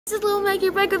This is Little Mac,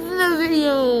 you're back with another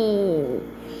video.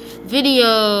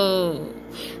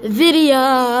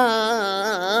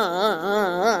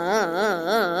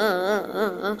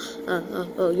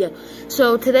 Oh yeah.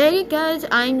 So today, guys,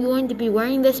 I'm going to be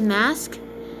wearing this mask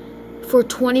for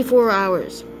 24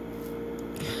 hours.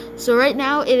 So right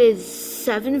now it is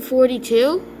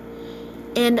 7:42,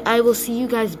 and I will see you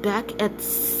guys back at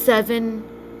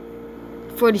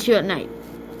 7:42 at night.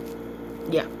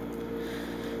 Yeah.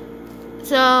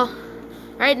 So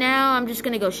right now I'm just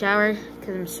gonna go shower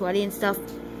because I'm sweaty and stuff,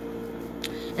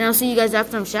 and I'll see you guys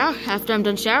after I'm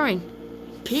done showering.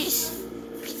 Peace.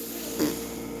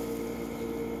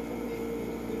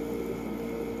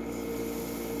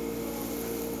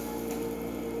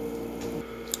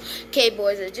 Okay,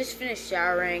 boys, I just finished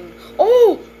showering.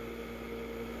 Oh!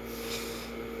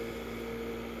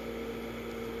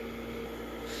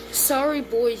 Sorry,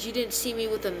 boys, you didn't see me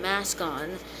with a mask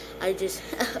on.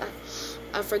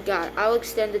 I forgot. I'll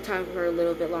extend the time for a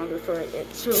little bit longer for it.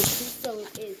 So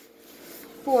it is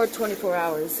for 24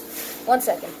 hours. 1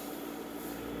 second.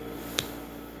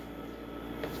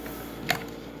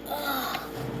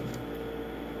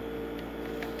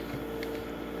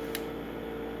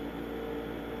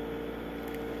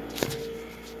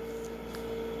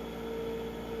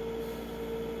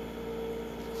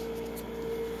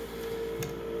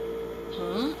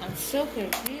 I'm so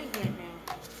confused right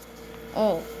now.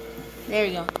 Oh, there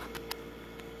you go.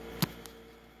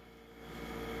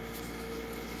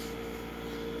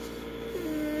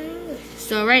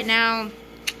 So right now,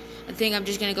 I think I'm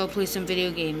just gonna go play some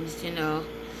video games, you know.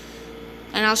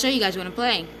 And I'll show you guys what I'm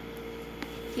playing.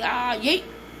 Yeah, yay!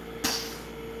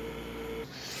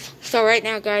 So right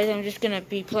now, guys, I'm just gonna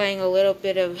be playing a little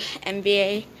bit of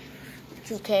NBA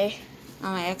 2K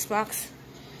on my Xbox.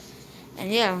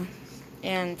 And yeah.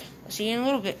 And I'll see you in a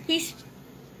little bit. Peace.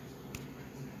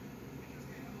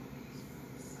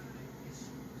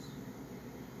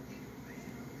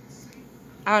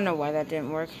 I don't know why that didn't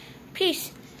work.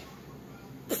 Peace.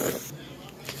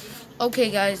 Okay,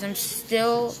 guys, I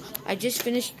just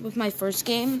finished with my first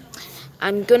game.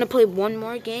 I'm gonna play one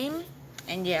more game,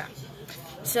 and yeah.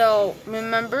 So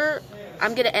remember,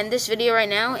 I'm gonna end this video right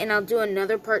now, and I'll do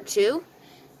another part 2,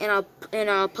 and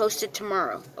I'll post it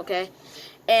tomorrow. Okay.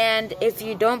 And if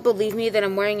you don't believe me that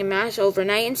I'm wearing a mask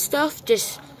overnight and stuff,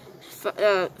 just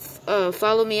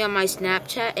follow me on my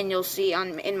Snapchat, and you'll see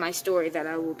in my story that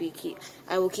I will keep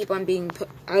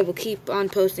on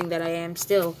posting that I am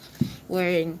still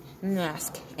wearing a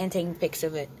mask and taking pics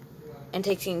of it and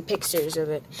taking pictures of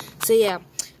it. So yeah,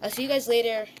 I'll see you guys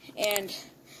later, and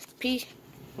peace.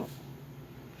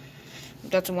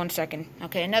 That's 1 second.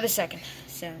 Okay, another second.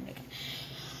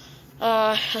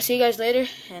 I'll see you guys later,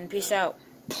 and peace out.